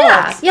is it called?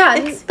 Yeah,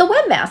 it's the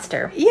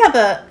webmaster. Yeah,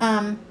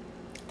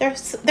 their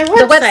website. The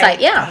website,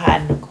 yeah.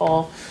 God,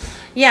 Nicole.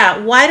 Yeah,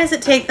 why does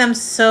it take them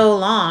so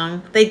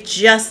long?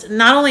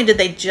 Not only did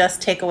they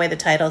just take away the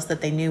titles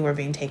that they knew were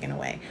being taken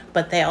away,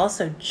 but they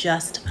also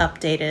just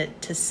updated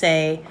to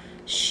say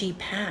she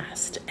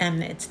passed.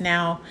 And it's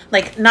now,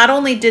 like, not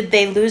only did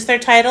they lose their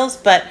titles,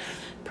 but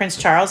Prince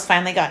Charles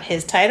finally got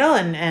his title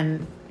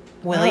and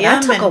William.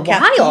 That took a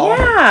while.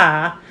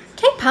 Yeah.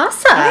 ¿Qué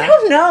pasa? I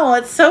don't know.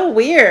 It's so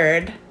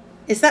weird.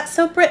 Is that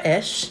so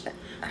British?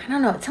 I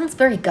don't know. It sounds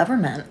very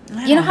government.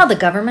 You know how the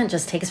government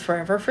just takes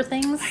forever for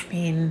things? I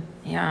mean,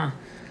 yeah.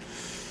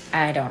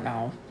 I don't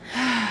know.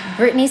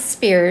 Britney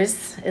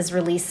Spears is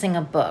releasing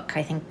a book,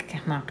 I think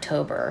in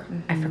October.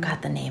 I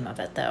forgot the name of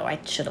it, though. I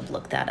should have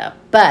looked that up.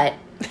 But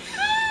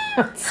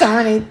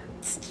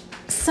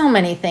so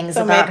many things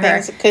about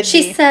her.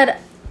 She said,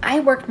 I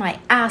worked my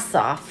ass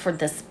off for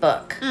this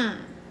book.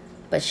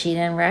 But she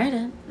didn't write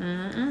it.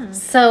 Mm-mm.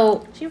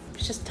 So she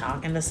was just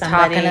talking to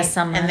somebody.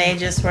 And they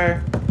just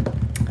were...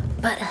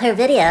 But her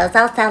videos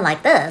all sound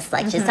like this.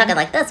 Like she's talking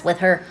like this with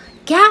her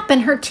gap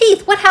in her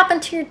teeth. What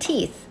happened to your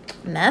teeth?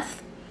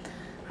 Meth?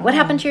 What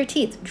happened to your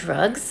teeth?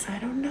 Drugs? I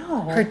don't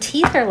know. Her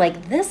teeth are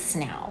like this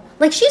now.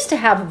 Like she used to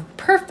have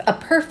a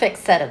perfect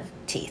set of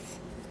teeth.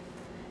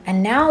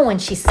 And now when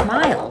she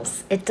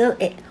smiles,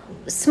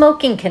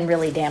 smoking can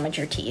really damage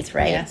your teeth,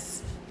 right?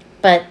 Yes.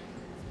 But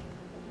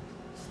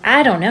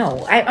I don't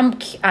know.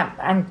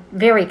 I'm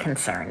very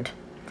concerned.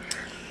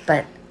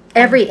 But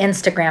every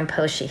Instagram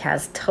post she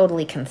has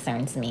totally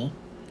concerns me.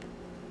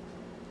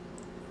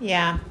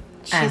 Yeah.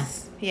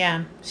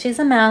 She's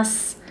a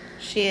mess.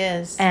 She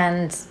is.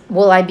 And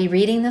will I be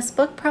reading this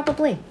book?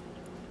 Probably.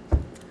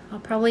 I'll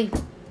probably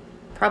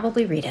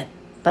read it,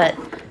 but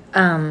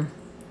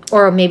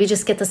or maybe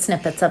just get the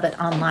snippets of it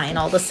online,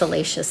 all the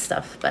salacious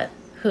stuff. But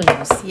who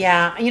knows?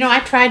 Yeah, I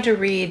tried to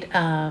read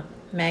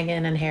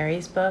Meghan and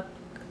Harry's book.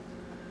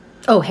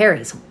 Oh,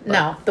 Harry's book.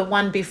 No, the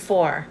one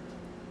before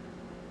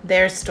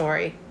their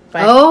story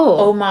by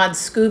Oh. Omad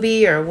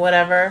Scooby or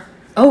whatever.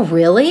 Oh,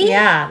 really?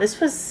 Yeah, this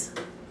was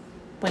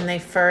when they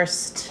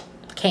first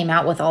Came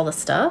out with all the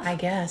stuff? I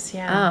guess,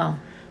 yeah. Oh,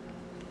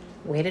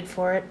 Waited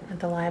for it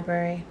at the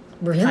library.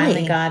 really?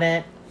 Finally got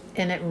it,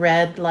 and it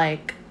read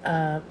like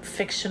a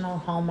fictional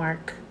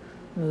Hallmark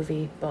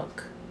movie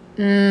book.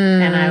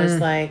 And I was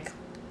like,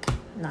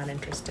 not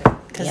interested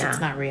because Yeah. it's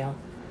not real.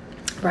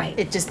 Right.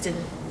 It just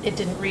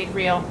didn't read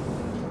real.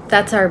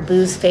 That's our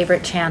Boo's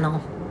favorite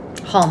channel,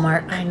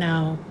 Hallmark. I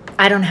know.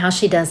 I don't know how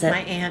she does it.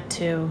 My aunt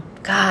too.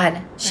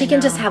 God, she I can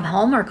just know. have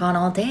Hallmark on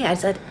all day. I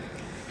said,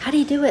 how do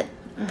you do it,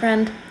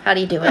 friend? How do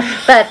you do it?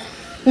 But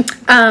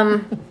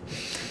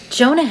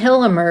Jonah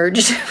Hill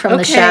emerged from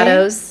the Okay.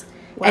 shadows,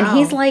 and Wow.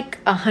 he's like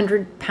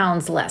 100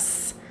 pounds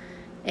less.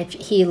 If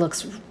he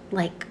looks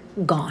like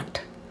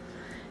gaunt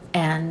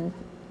and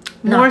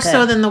not More good.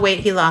 so than the weight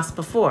he lost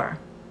before.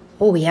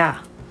 Oh yeah,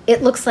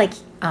 it looks like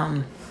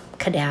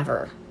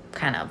cadaver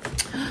kind of.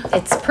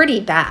 It's pretty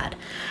bad,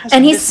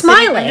 and he's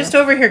smiling. I'm just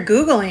over here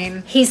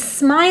Googling. He's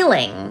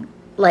smiling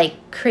like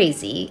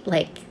crazy.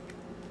 Like,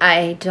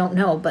 I don't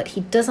know, but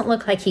he doesn't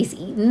look like he's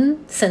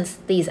eaten since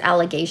these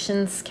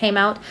allegations came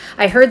out.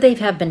 I heard they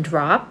have been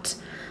dropped.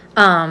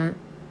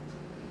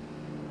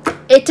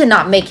 It did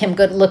not make him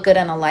look good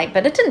in a light,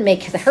 but it didn't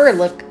make her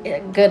look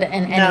good in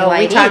any No,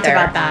 light we talked either.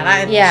 about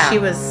that. Yeah. She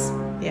was,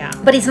 yeah.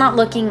 But he's not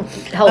looking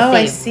healthy. Oh,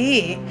 I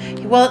see.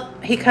 Well,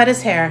 he cut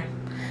his hair.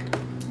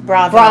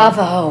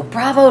 Bravo.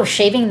 Bravo,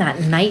 shaving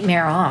that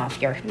nightmare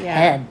off your Yeah.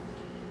 head.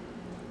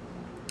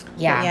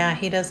 Yeah. Yeah,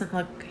 he doesn't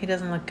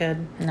look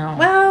good. No.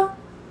 Well,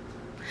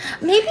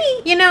 Maybe.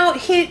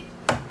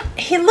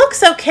 he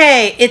looks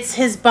okay. It's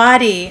his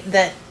body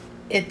that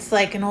it's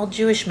like an old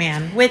Jewish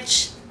man,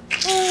 which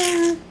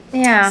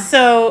Yeah.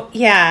 so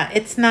yeah,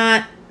 it's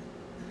not,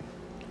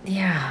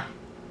 Yeah.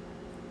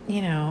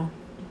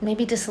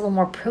 Maybe just a little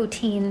more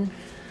protein.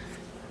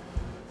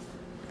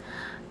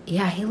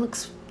 Yeah, he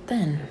looks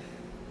thin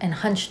and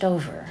hunched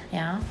over.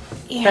 Yeah.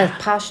 Yeah. The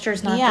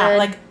posture's not yeah, good.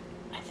 like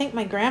I think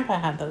my grandpa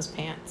had those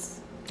pants.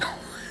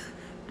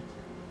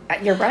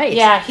 You're right.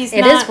 Yeah,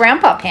 It is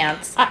grandpa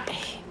pants.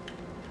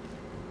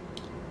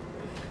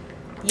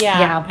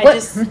 Yeah.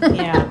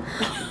 Yeah.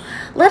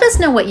 Let us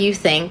know what you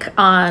think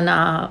on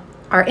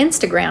our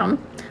Instagram.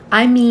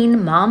 I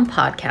mean, Mom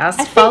Podcast.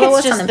 I think Follow it's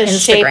us just on the Instagram.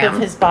 shape of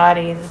his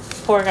body.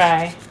 Poor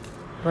guy.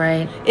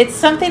 Right. It's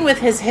something with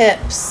his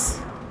hips.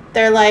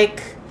 They're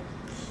like,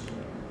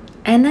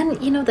 And then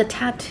the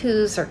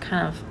tattoos are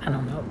kind of, I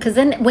don't know, because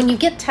then when you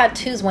get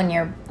tattoos when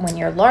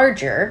you're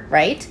larger,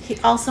 right? he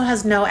also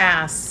has no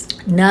ass.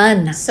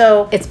 None.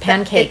 So It's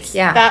pancakes.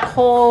 Yeah. That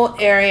whole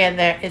area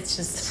there, it's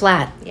just It's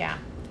flat. Yeah.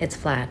 It's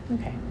flat.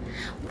 Okay.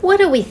 What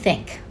do we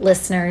think,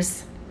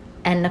 listeners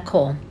and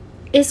Nicole?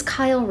 Is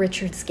Kyle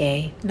Richards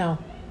gay? No.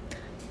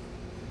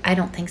 I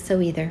don't think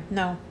so either.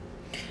 No.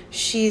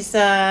 She's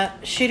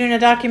shooting a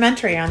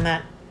documentary on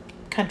that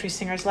country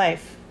singer's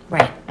life,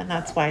 Right. and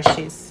that's why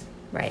she's.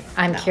 Right.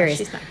 I'm No, curious.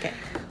 she's not gay.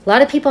 A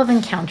lot of people have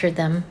encountered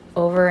them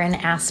over in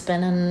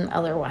Aspen and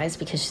otherwise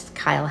because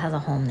Kyle has a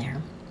home there.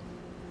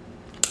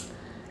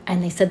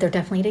 And they said they're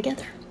definitely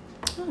together.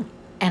 Oh.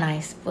 And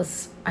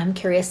I'm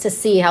curious to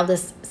see how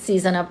this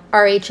season of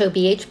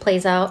RHOBH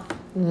plays out.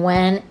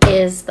 When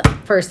is the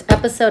first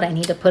episode? I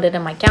need to put it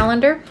in my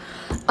calendar.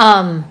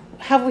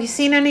 Have we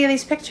seen any of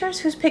these pictures?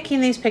 Who's picking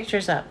these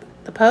pictures up?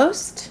 The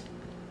Post?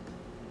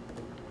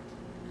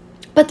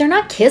 But they're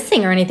not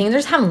kissing or anything. They're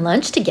just having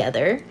lunch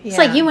together. It's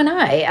like Yeah. you and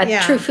I at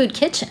Yeah. True Food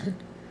Kitchen.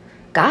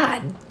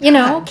 God,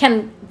 God.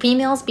 can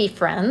females be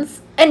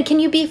friends? And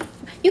you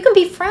can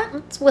be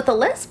friends with a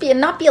lesbian,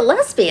 not be a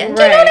lesbian.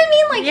 Do you know what I Right.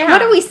 mean? Like, Yeah.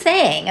 what are we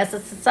saying as a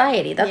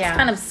society? That's Yeah.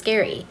 kind of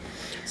scary.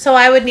 So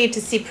I would need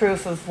to see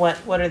proof of what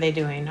are they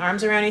doing?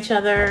 Arms around each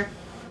other?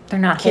 They're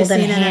not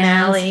Kissing holding in an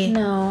hands. alley.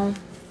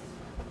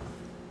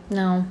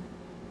 No.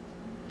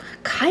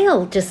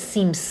 Kyle just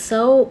seems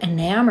so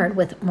enamored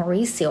with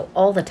Mauricio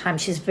all the time.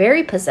 She's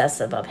very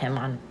possessive of him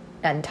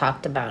and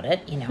talked about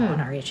it, on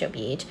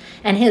RHOBH.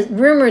 And his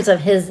rumors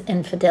of his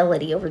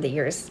infidelity over the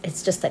years,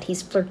 it's just that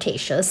he's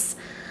flirtatious.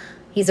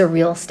 He's a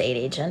real estate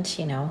agent,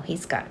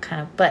 he's got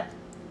but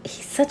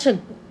he's such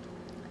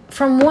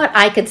from what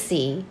I could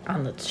see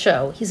on the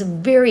show, he's a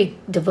very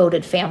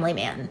devoted family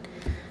man.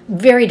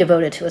 Very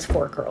devoted to his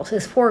 4 girls.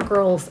 His 4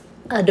 girls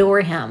adore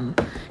him.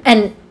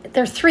 And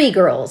they're 3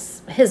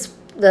 girls.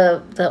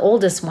 The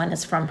oldest one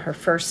is from her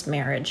first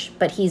marriage,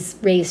 but he's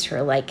raised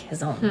her like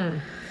his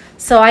own.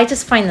 So I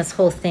just find this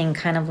whole thing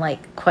kind of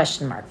like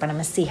question mark, but I'm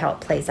going to see how it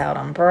plays out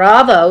on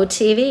Bravo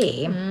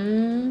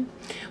TV.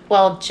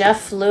 Well,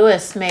 Jeff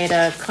Lewis made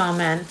a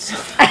comment.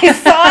 I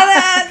saw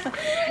that.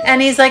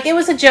 And he's like, it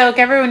was a joke.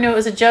 Everyone knew it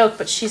was a joke,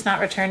 but she's not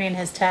returning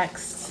his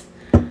texts.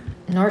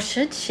 Nor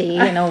should she,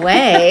 in a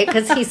way,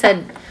 because he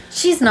said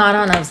She's not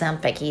on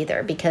Ozempic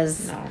either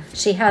because No.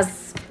 she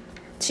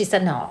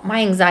said, no,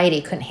 my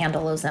anxiety couldn't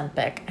handle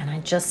Ozempic and I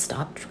just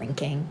stopped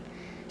drinking.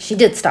 She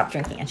did stop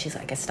drinking and she's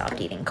like, I stopped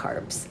eating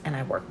carbs and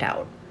I worked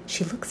out.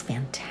 She looks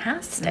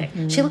fantastic.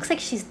 Mm-hmm. She looks like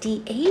she's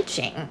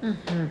de-aging.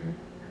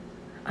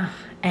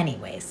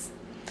 Anyways.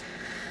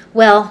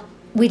 Well,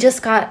 we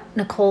just got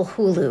Nicole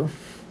Hulu.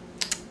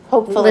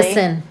 Hopefully.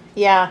 Listen.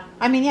 Yeah.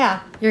 I mean,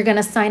 yeah. You're going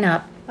to sign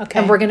up. Okay.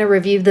 And we're going to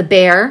review The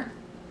Bear.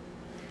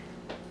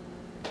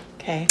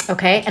 Okay.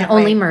 Okay. And Can't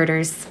Only wait.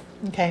 Murders.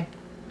 Okay.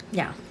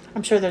 Yeah.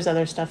 I'm sure there's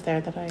other stuff there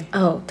that I...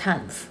 Oh,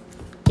 tons.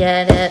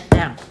 Get it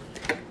down.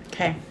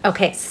 Okay.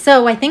 Okay.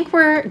 So I think do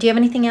you have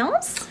anything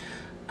else?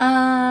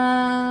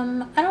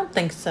 I don't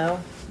think so.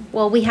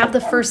 Well, we have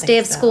the first day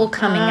of so. school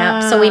coming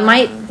up. So we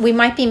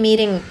might be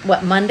meeting,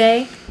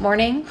 Monday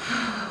morning?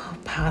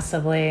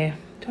 Possibly.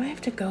 Do I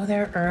have to go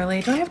there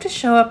early? Do I have to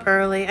show up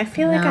early? I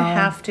feel like No. I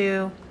have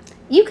to.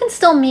 You can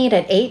still meet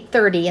at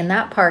 8:30 in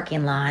that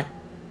parking lot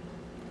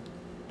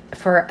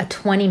for a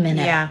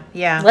 20-minute.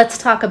 Yeah. Let's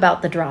talk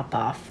about the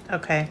drop-off.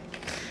 Okay.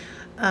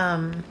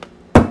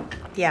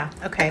 Yeah,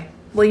 okay.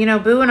 Well,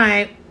 Boo and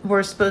I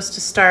were supposed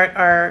to start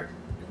our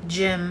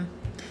gym.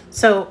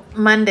 So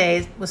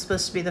Monday was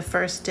supposed to be the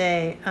first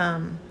day.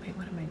 Wait,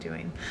 what am I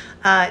doing?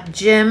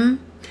 Gym,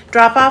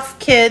 drop off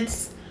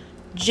kids,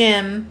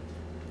 gym,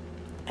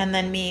 and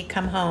then me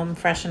come home,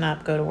 freshen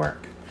up, go to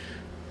work.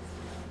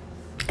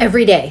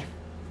 Every day.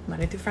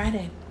 Monday through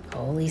Friday.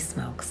 Holy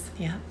smokes.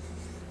 Yeah.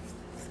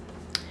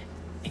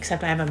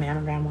 Except I have a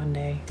mammogram one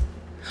day.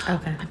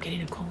 Okay. I'm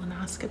getting a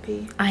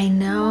colonoscopy. I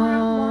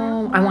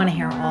know. I want to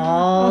hear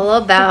all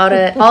about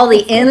it. All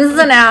the ins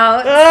and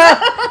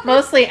outs.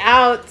 Mostly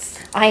outs.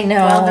 I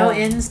know. Well, no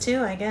ins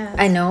too, I guess.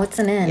 I know it's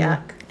an in.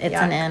 Yuck. It's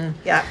Yuck. an in.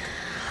 Yeah.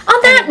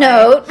 On that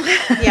note.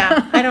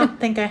 Yeah, I don't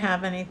think I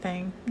have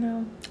anything.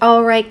 No.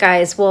 All right,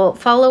 guys. Well,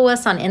 follow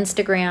us on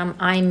Instagram.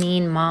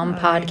 Mom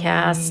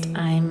Podcast.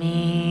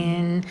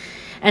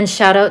 And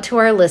shout out to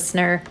our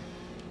listener,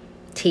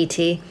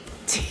 TT.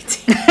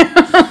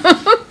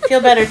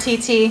 Feel better,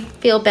 TT.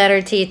 Feel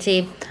better,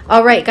 TT.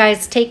 All right,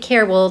 guys. Take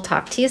care. We'll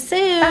talk to you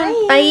soon.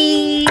 Bye.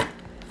 Bye.